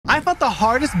I fought the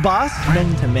hardest boss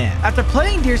known to man. After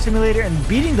playing Deer Simulator and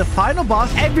beating the final boss,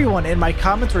 everyone in my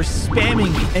comments were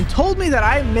spamming me and told me that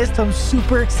I missed some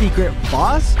super secret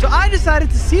boss. So I decided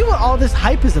to see what all this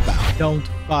hype is about. Don't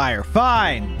fire.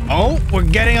 Fine. Oh, we're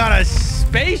getting on a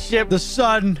spaceship, the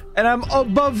sun, and I'm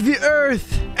above the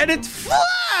earth, and it's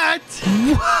flat.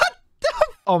 What the?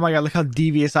 Oh my God, look how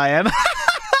devious I am.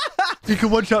 You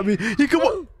can one-shot me. You can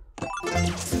one...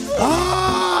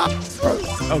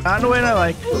 Oh, not in a way I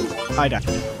like. I died.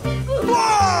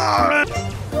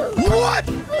 What?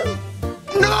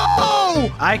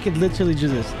 No! I could literally do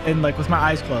this and like with my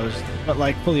eyes closed, but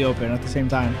like fully open at the same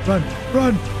time. Run,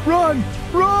 run, run,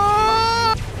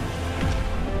 run!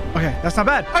 Okay, that's not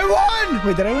bad. I won!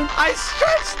 Wait, did I win? I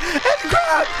stretched and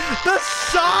grabbed the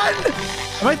sun!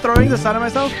 Am I throwing the sun at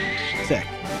myself? Sick.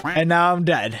 And now I'm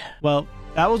dead. Well,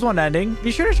 that was one ending.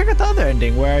 Be sure to check out the other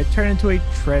ending where I turn into a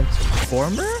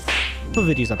transformer. The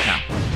video's up now.